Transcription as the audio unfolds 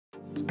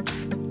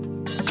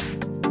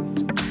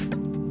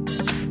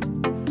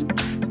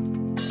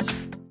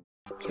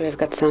Here I've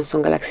got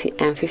Samsung Galaxy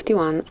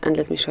M51, and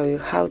let me show you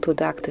how to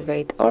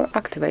deactivate or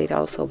activate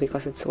also,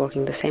 because it's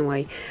working the same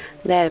way,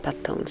 the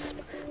iPad tones.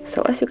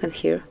 So as you can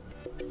hear,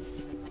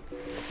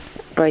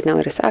 right now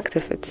it is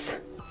active. It's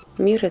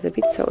muted a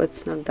bit, so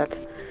it's not that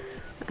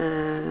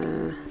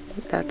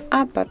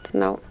up, but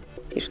now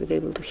you should be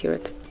able to hear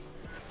it.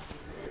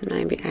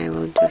 Maybe I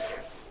will just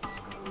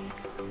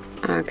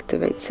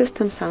activate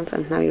system sound,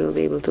 and now you'll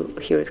be able to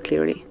hear it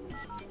clearly.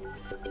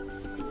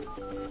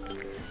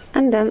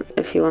 And then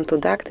if you want to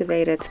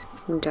deactivate it,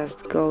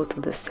 just go to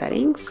the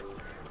settings,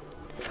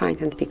 find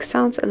and pick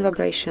sounds and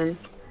vibration,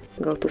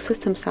 go to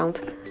system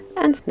sound,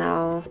 and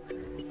now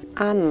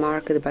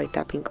unmark it by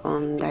tapping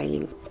on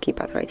dialing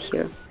keypad right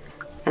here.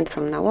 And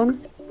from now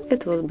on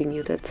it will be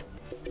muted.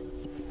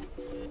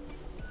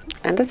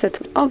 And that's it.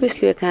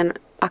 Obviously you can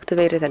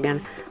activate it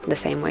again the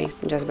same way,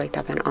 just by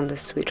tapping on the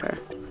switcher.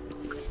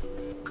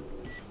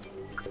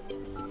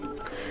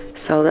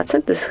 So that's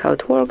it. This is how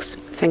it works.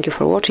 Thank you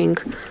for watching.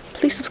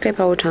 Please subscribe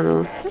our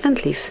channel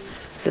and leave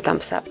the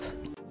thumbs up.